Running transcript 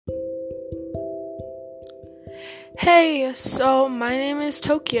Hey, so my name is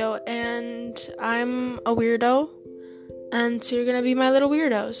Tokyo, and I'm a weirdo, and so you're gonna be my little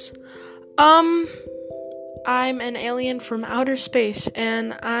weirdos. Um, I'm an alien from outer space,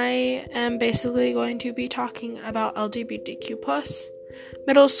 and I am basically going to be talking about LGBTQ+,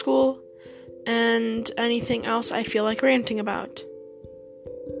 middle school, and anything else I feel like ranting about.